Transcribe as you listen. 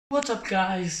What's up,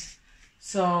 guys?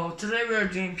 So today we are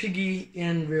doing Piggy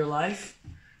in real life.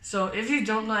 So if you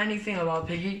don't know anything about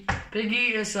Piggy,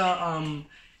 Piggy is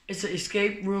it's an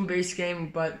escape room based game,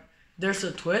 but there's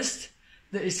a twist.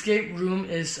 The escape room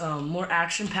is more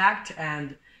action packed,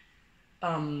 and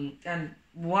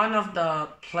one of the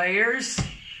players,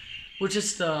 which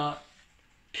is the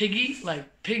Piggy,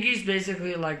 Piggy's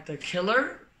basically like the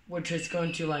killer, which is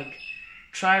going to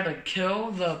try to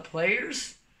kill the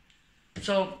players.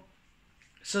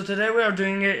 So today we are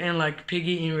doing it in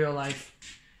Piggy in real life.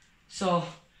 So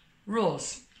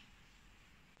rules.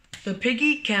 The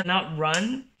Piggy cannot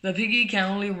run. The Piggy can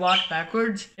only walk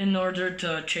backwards in order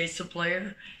to chase the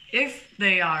player. If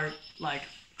they are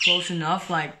close enough,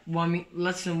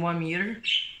 less than 1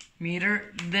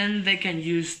 meter, then they can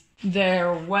use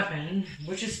their weapon,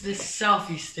 which is this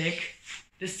selfie stick.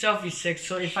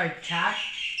 So if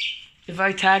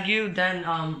I tag you, then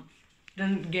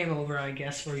game over, I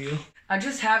guess, for you. I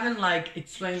just haven't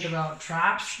explained about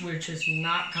traps, which is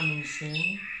not coming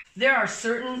soon. There are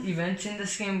certain events in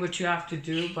this game which you have to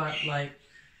do, but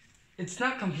it's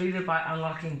not completed by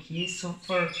unlocking keys. So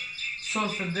for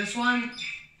this one,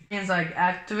 you can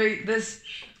activate this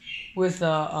with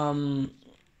a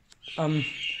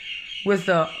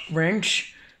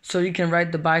wrench, so you can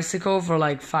ride the bicycle for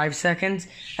 5 seconds,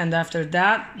 and after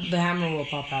that the hammer will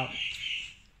pop out.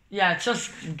 Yeah, it's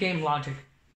just game logic.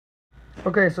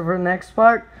 Okay, so for the next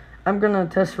part, I'm gonna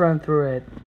test run through it.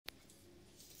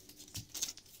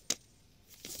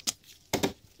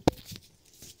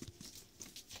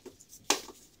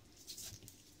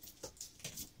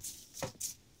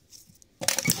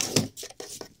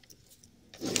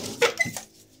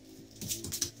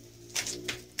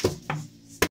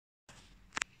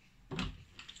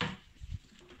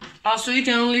 Also, you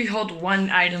can only hold one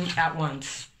item at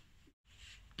once.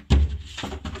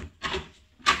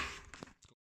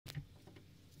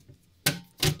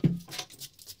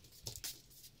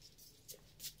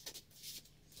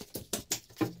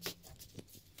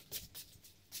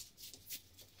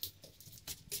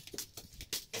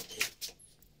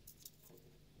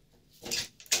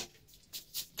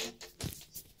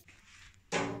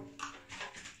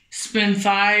 Spin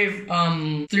 5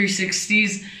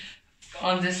 360s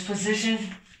on this position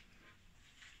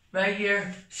right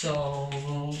here. So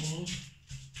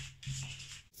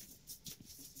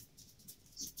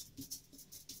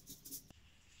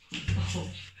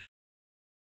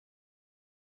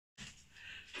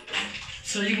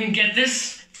you can get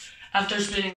this after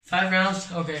spinning 5 rounds.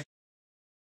 Okay.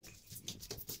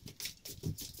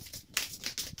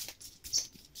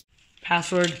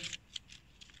 Password.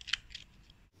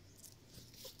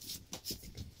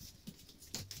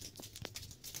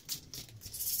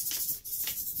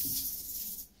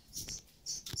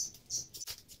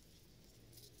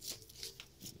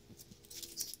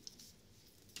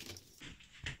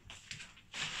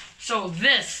 So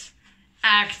this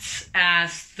acts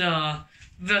as the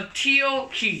teal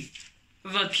key,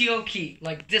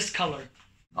 like this color.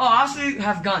 Oh, I also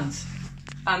have guns.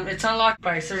 It's unlocked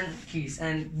by certain keys,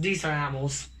 and these are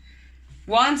ammos.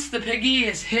 Once the Piggy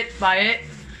is hit by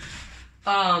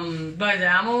the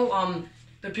ammo,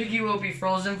 the Piggy will be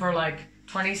frozen for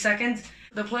 20 seconds.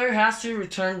 The player has to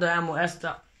return the ammo as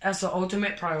the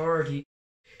ultimate priority.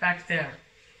 Back there.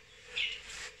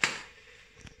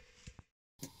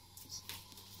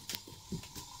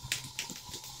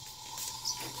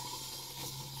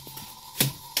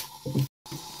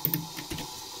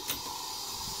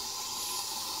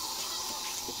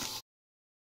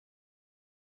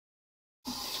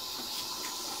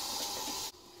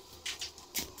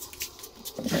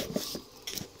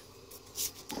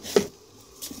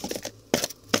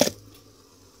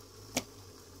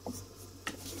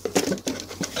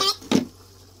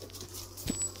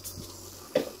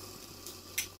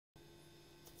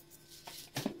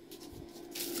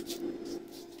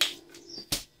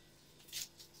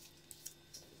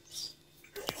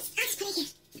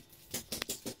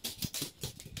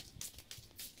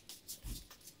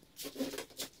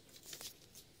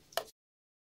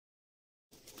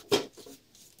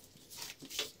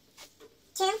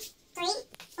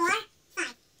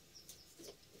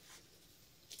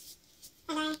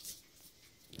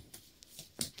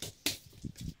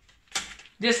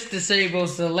 This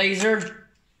disables the laser.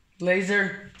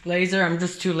 I'm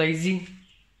just too lazy.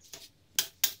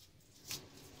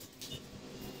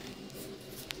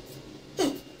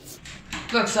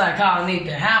 Looks like I'll need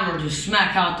the hammer to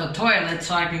smack out the toilet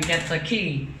so I can get the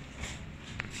key.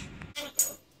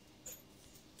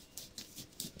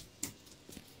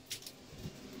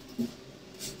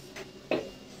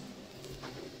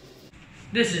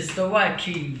 This is the white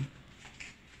key.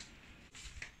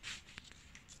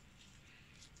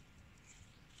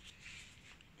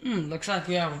 Looks like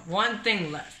we have one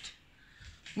thing left.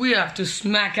 We have to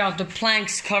smack out the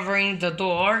planks covering the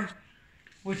door,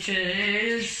 which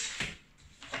is...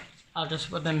 I'll just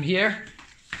put them here.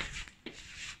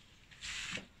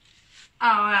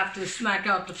 I'll have to smack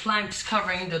out the planks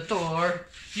covering the door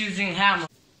using hammer.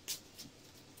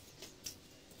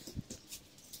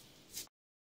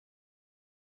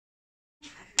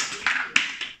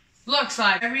 Looks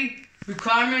like every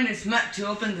requirement is met to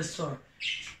open this door.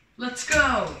 Let's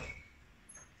go!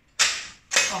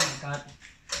 Oh my god.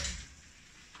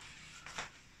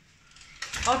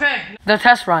 Okay, the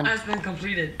test run has been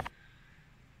completed.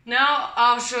 Now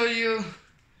I'll show you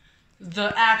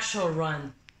the actual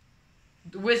run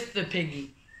with the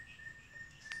piggy.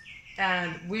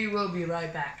 And we will be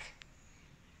right back.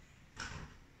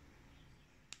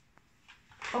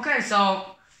 Okay,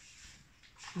 so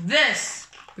this,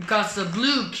 because the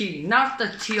blue key, not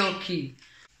the teal key,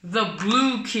 the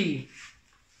blue key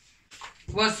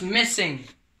was missing.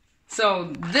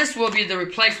 So this will be the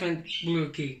replacement blue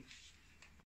key.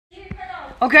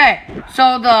 Okay,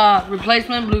 so the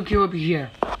replacement blue key will be here.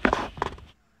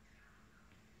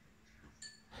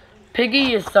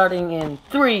 Piggy is starting in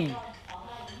 3,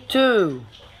 2,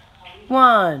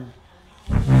 1,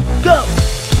 go!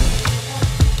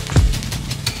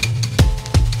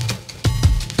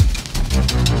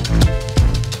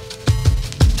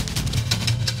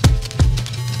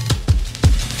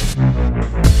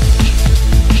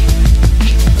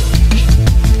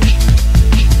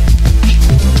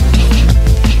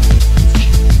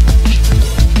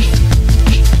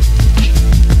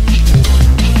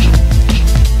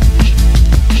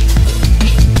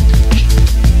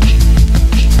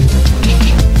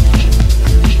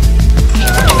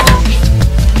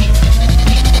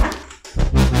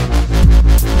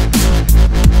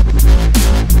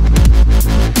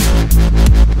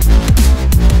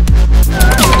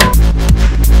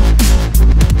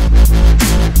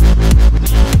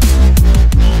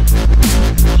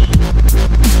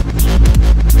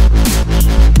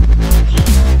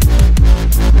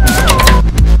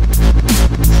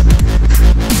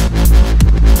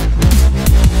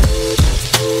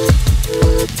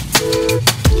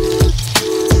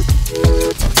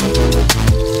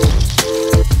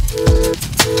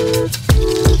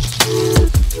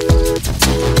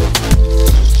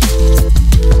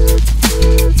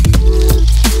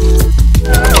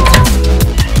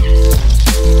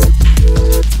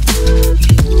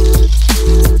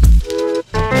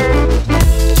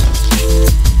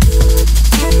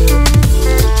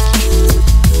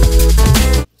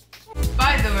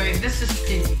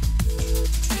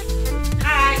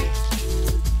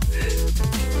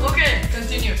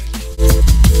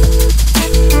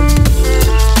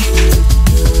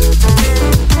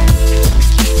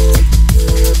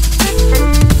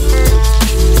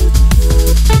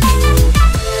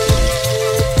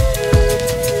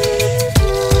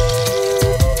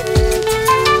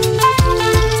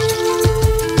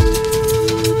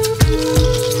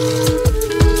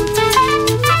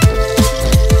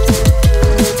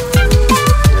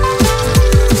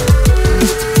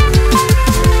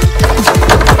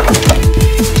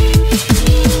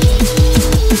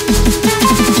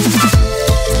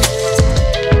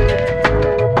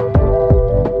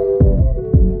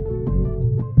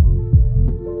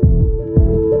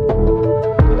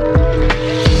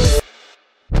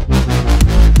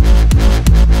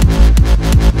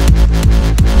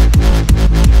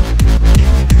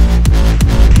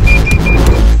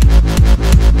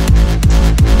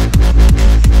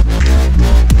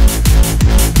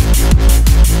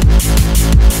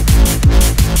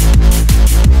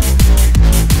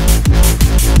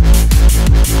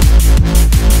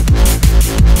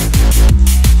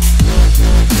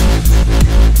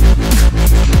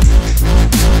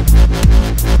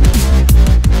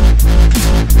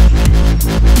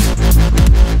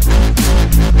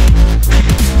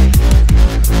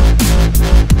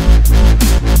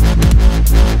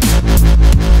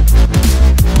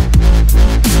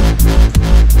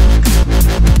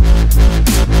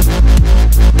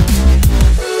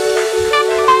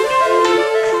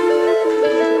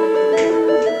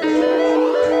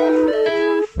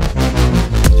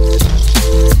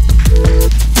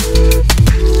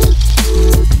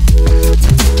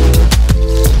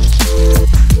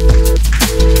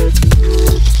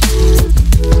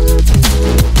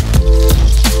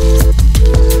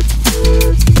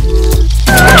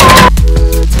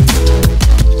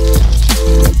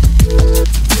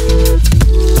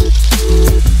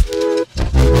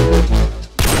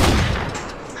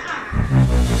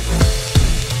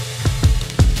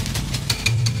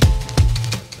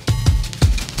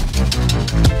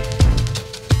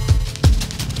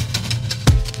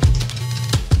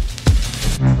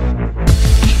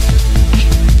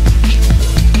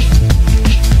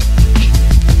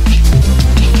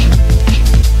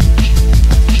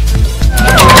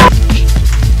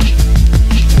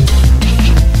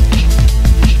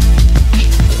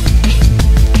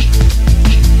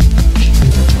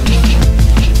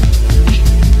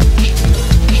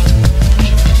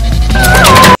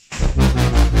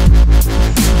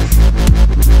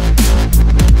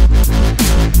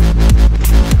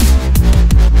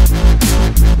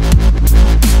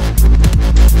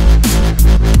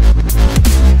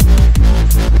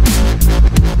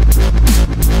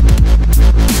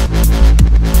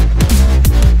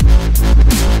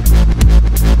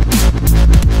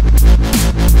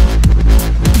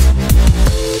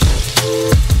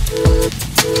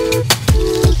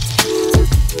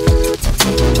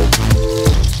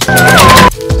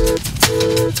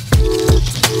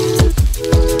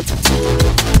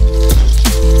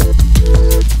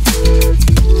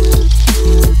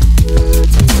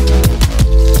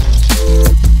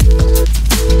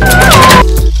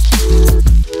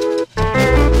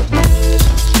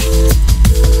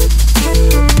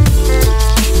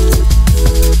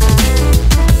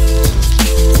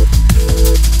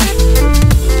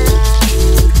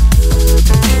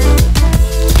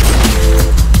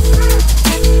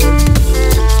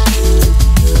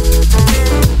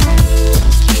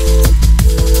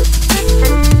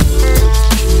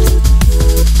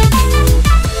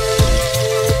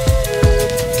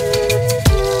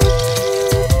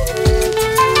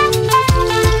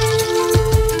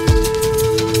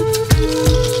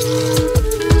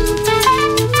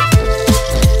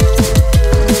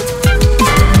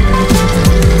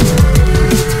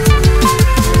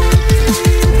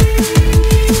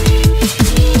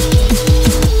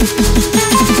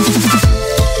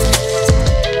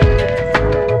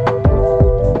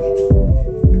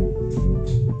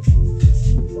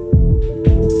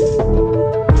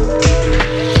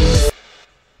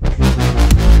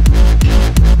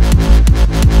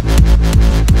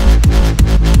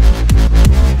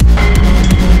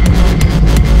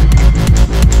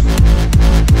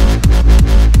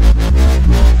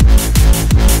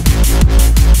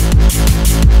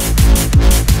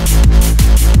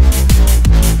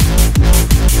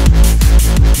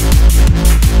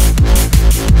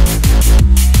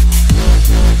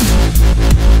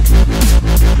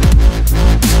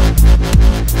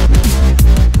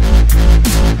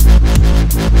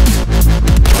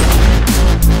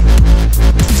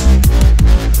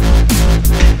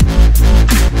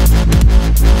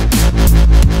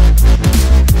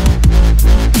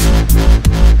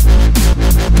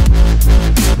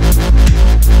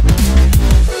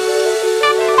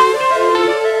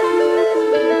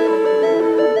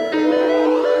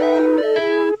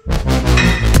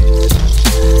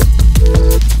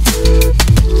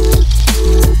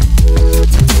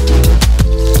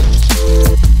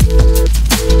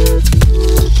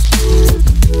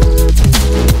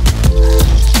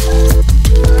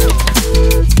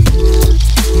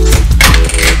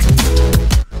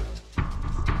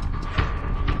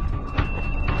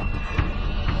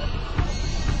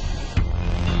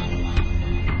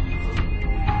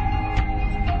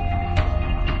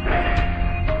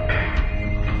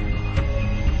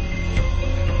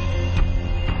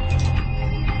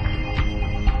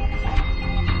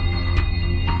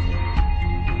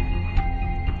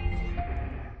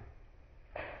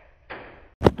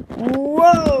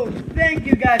 Whoa! Thank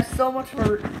you guys so much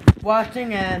for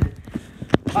watching, and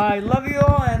I love you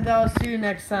all, and I'll see you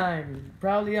next time.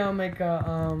 Probably I'll make a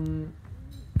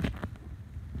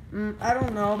I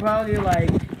don't know, probably like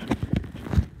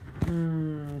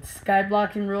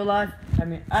Skyblock in real life. I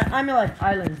mean like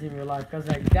islands in real life, because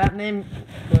like that name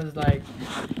was like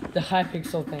the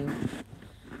Hypixel thing.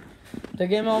 The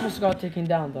game almost got taken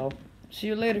down though. See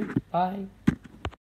you later. Bye.